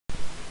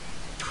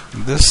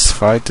this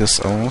fight is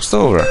almost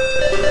over.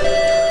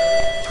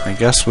 I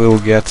guess we'll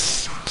get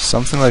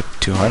something like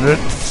 200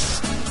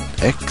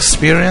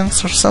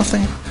 experience or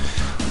something?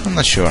 I'm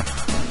not sure.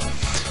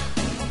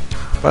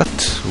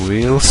 But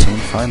we'll soon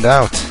find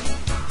out.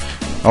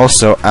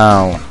 Also,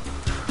 ow.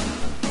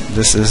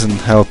 This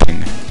isn't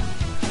helping.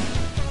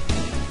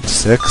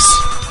 6.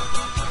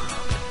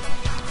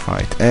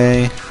 Fight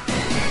A.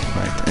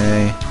 Fight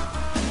A.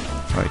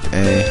 Fight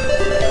A.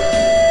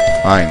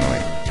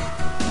 Finally.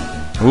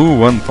 Ooh,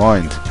 1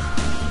 point.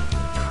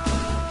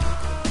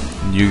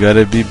 You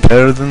gotta be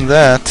better than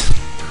that.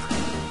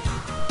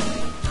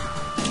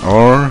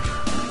 Or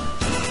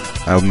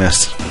I'll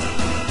miss.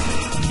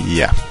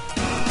 Yeah.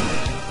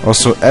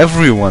 Also,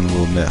 everyone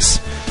will miss.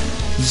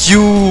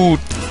 You...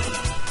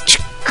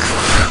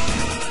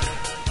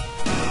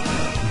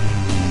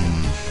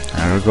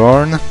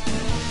 Aragorn,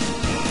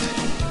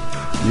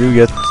 you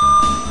get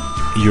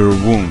your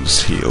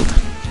wounds healed.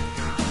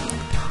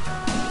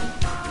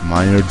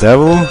 Minor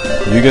Devil,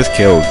 you get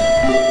killed.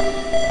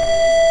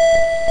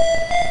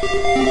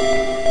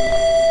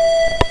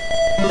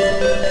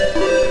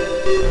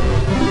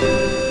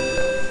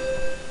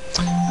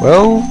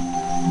 Well,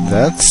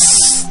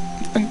 that's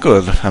a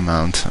good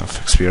amount of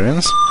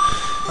experience.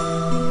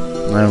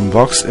 Iron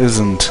Box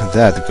isn't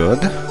that good,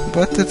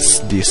 but it's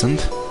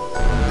decent.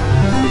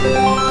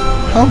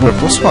 Halberd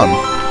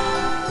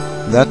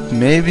 +1. That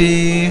may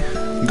be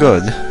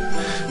good.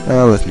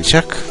 Let me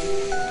check.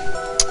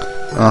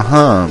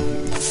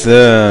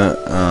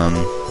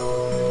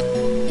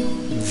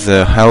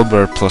 The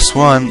Halberd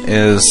 +1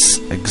 is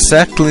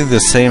exactly the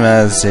same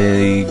as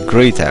a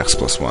Great Axe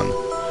 +1.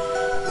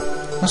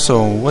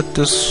 So what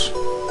does...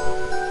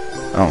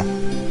 Oh,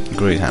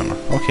 Great Hammer.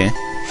 Okay.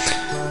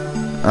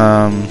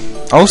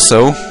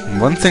 Also,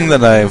 one thing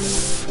that I've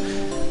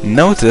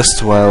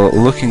noticed while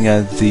looking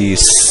at the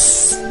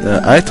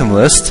item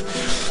list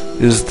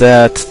is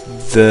that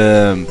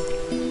the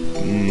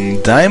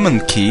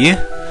diamond key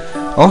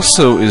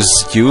also is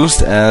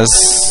used as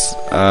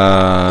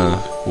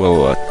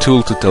well, a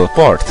tool to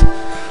teleport.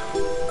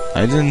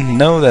 I didn't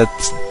know that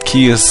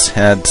keys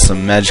had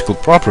some magical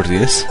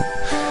properties.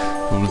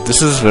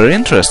 This is very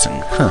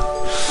interesting. Huh.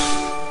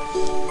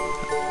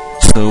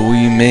 So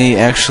we may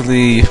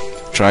actually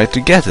try to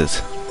get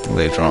it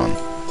later on.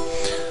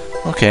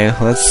 Okay,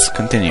 let's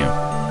continue.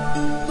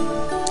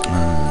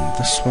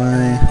 This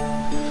way.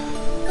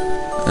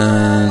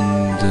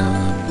 And...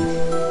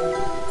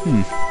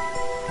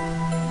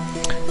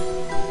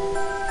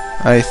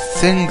 I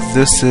think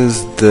this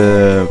is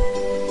the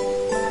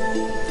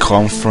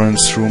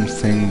conference room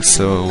thing,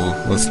 so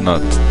let's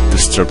not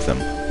disturb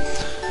them.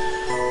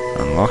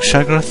 Unlock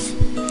Shagrath.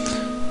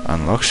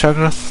 Unlock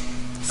Shagrath.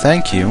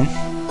 Thank you.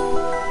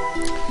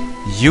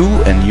 You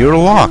and your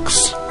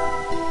locks.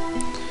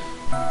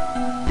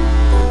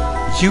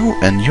 You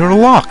and your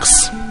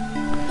locks.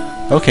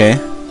 Okay,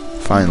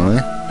 finally.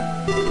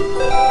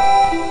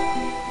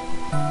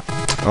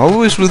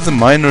 Always with the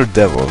minor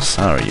devils,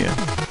 are you?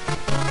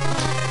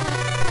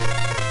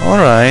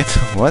 Alright,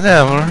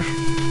 whatever.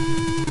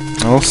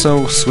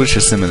 Also, switch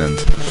is imminent.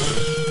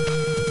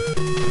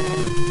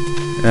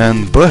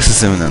 And bless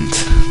is imminent.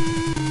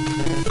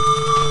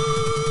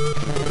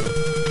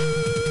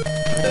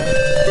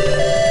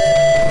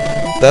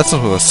 That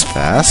was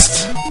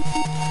fast.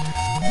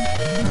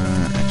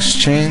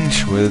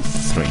 Exchange with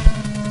 3.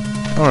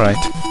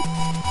 Alright.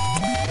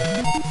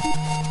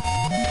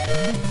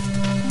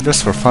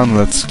 Just for fun,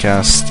 let's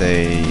cast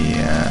a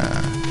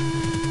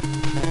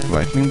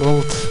lightning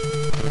bolt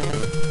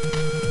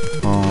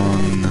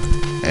on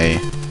A.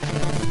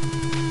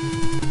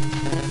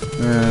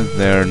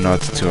 They're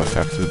not too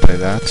affected by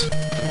that.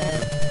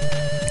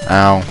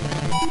 Ow.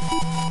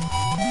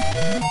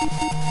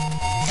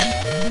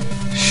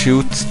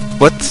 Shoot.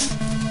 What?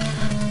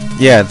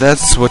 Yeah,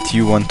 that's what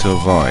you want to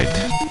avoid.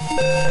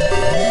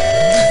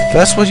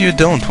 That's what you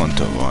don't want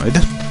to avoid.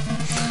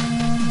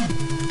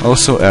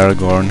 Also,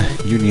 Aragorn,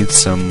 you need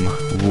some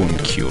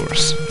wound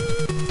cures.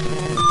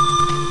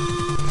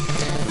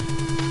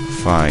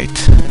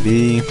 Fight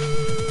B.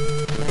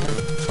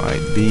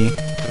 Fight B.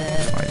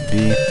 Fight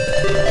B.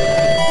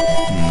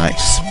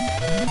 Nice.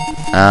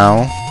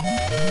 Ow.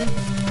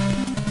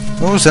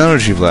 Those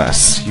energy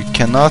blasts, you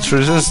cannot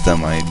resist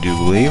them, I do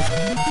believe.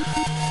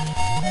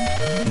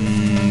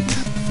 And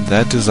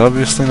that is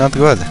obviously not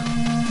good.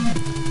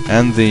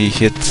 And they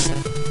hit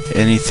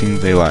anything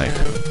they like,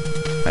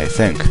 I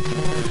think.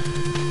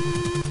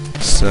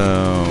 So...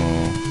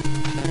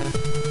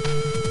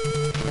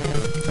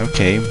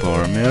 Okay,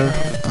 Boromir,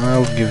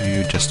 I'll give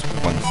you just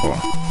 1-4.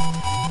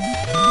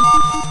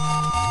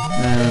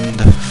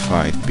 And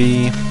fight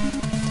B,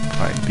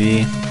 fight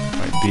B,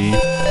 fight B,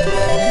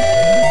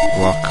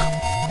 block,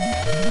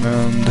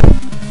 and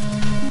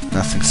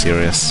nothing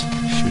serious.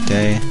 Shoot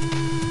A.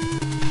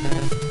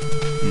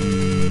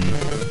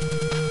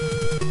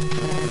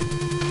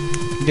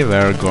 Give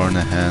Aragorn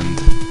a hand.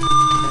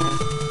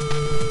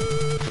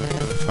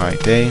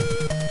 Fight A.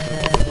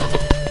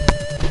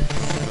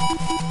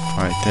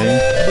 Fight A.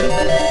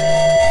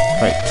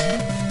 Fight.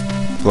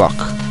 Block.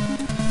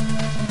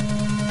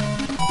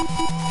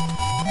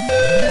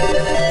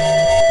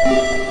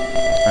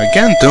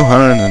 Again,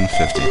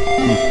 250.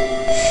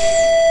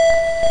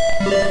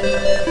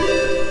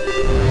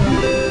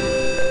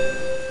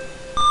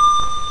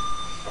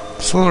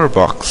 Silver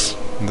box.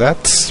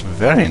 That's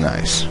very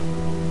nice.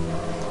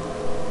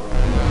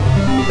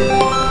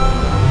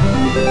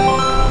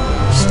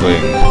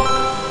 Sling.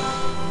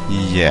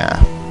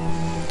 Yeah.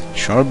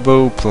 Short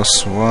bow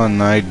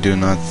 +1, I do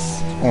not...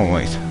 Oh,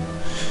 wait.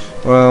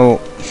 Well...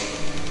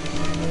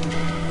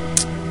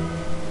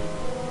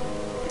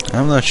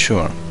 I'm not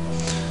sure.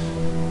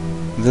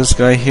 This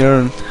guy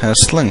here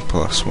has sling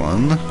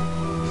 +1.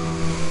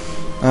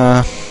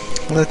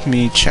 Let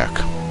me check.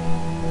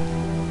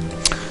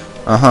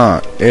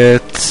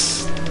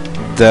 It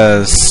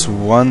does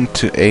 1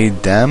 to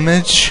 8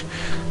 damage,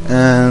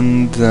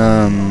 and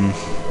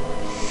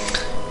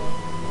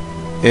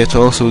it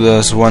also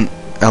does 1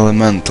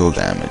 elemental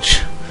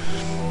damage.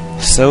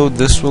 So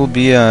this will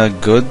be a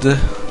good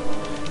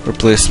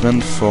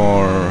replacement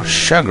for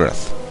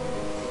Shaggoth.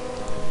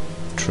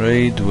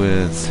 Trade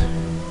with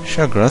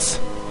Shaggoth.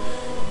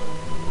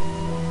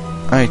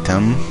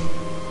 Item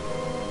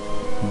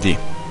D.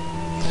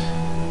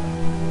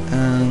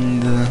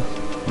 And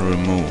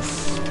remove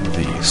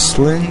the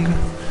sling.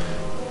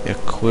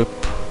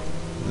 Equip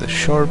the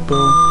short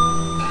bow.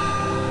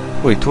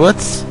 Wait, what?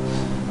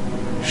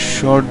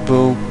 Short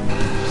bow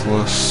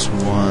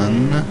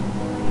 +1.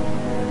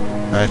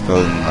 I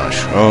fell in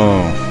rush.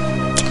 Oh.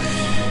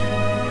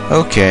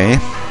 Okay.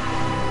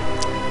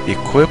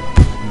 Equip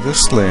the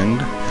sling.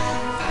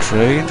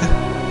 Trade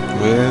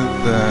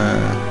with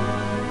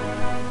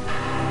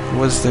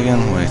what's the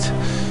again? Wait.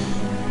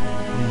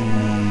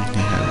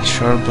 He has a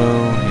short bow,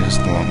 he has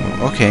the long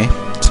bow. Okay,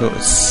 so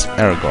it's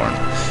Aragorn.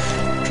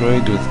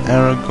 Trade with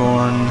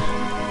Aragorn.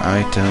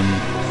 Item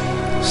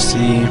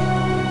C.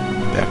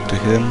 Back to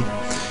him.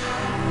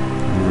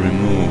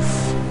 Remove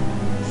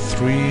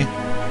 3.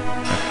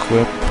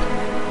 Equip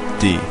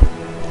D.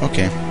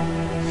 Okay.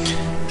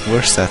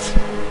 We're set.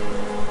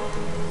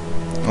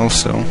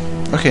 Also,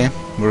 okay,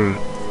 we're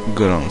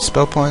good on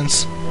spell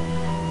points.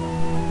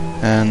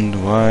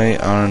 And why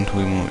aren't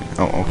we moving?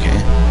 Oh,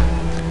 okay.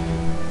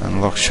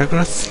 Unlock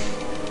Shaggoth.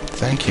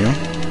 Thank you.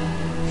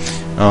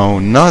 Oh,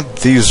 not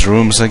these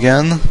rooms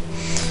again.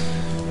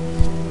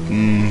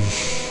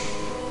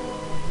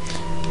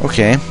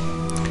 Okay.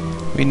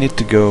 We need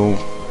to go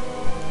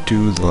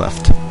to the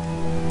left.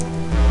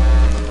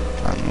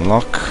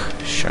 Unlock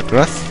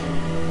Shaggoth.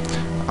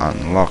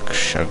 Unlock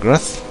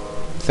Shaggoth.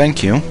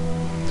 Thank you.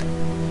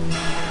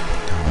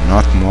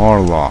 Not more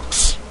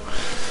locks.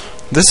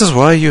 This is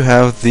why you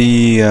have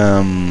the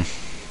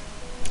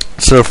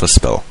surface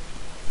spell.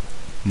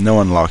 No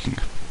unlocking.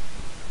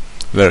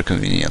 Very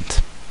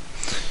convenient.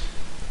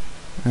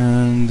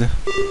 And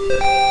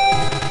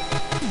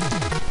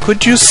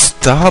could you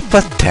stop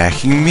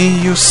attacking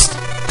me, you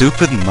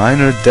stupid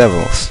minor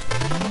devils?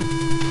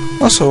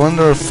 Also, I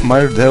wonder if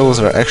minor devils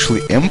are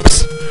actually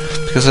imps,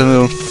 because I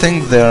don't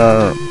think there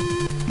are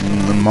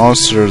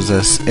monsters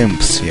as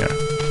imps here.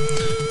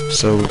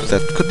 So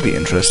that could be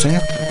interesting.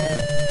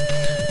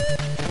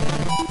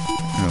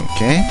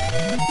 Okay.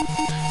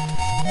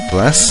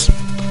 Bless.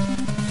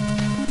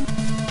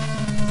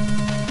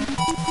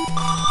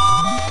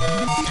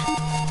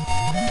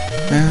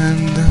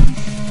 And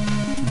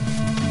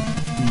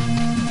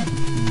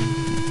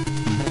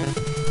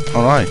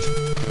alright.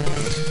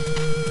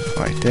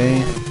 Fight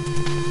A.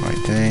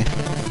 Fight A.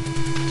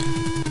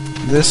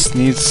 This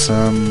needs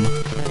some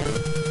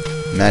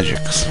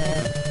magics.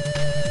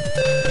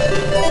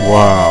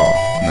 Wow,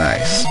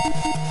 nice.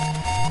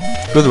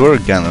 Good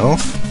work,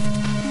 Gandalf.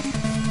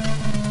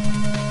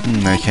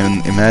 I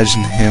can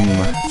imagine him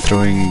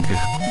throwing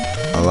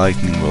a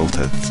lightning bolt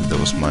at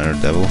those minor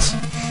devils.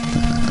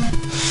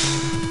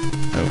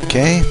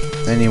 Okay,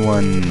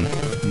 anyone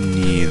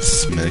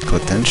needs medical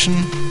attention?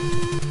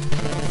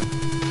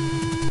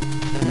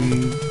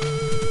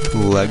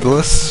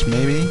 Legolas,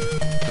 maybe?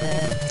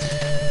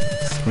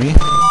 3.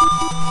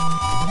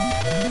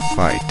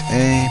 Fight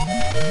A.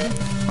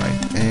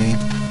 Fight A.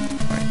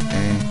 Fight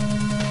A.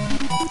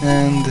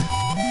 And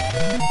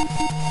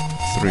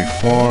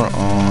 3-4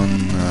 on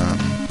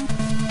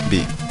B.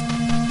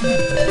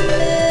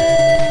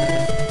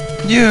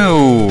 You!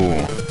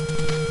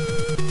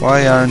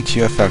 Why aren't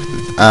you affected?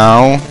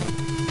 Ow!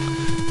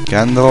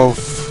 Gandalf,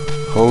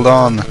 hold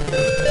on.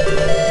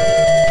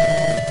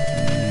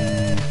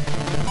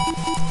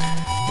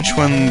 Which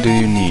one do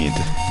you need?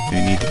 Do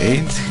you need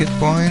 8 hit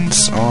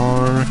points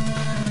or...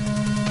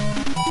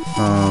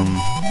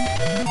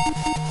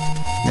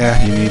 yeah,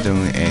 you need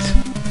only 8.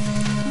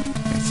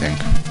 I think.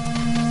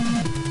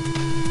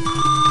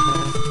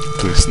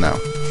 At least now.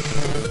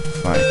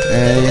 Fight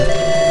A.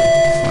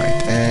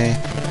 Fight A.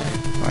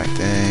 Fight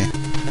A.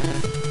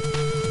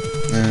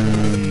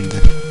 And...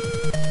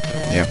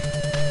 yeah.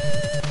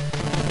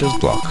 Just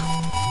block.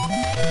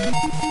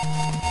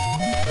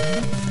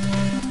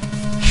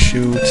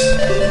 Shoot.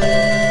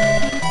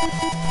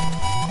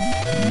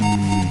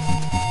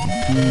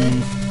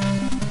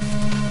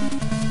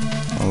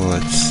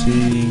 Let's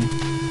see.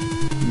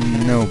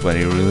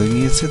 Nobody really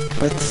needs it,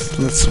 but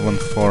let's one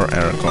for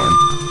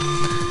Aracorn.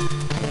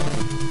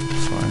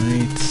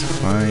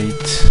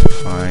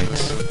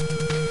 Fight.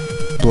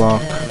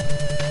 Block.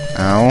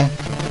 Ow.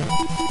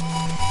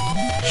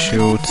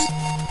 Shoot.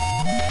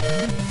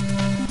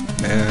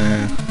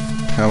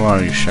 How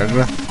are you,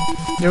 Shagra?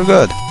 You're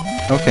good.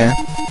 Okay.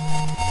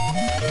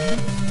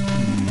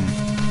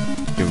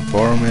 Give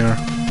Boromir.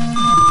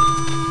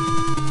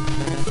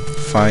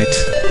 Fight.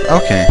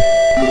 Okay.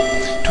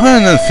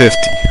 250.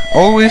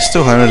 Always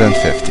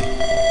 250.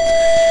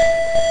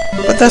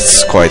 But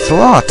that's quite a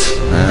lot.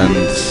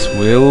 And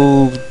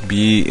we'll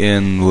be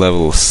in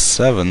level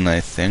 7, I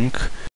think.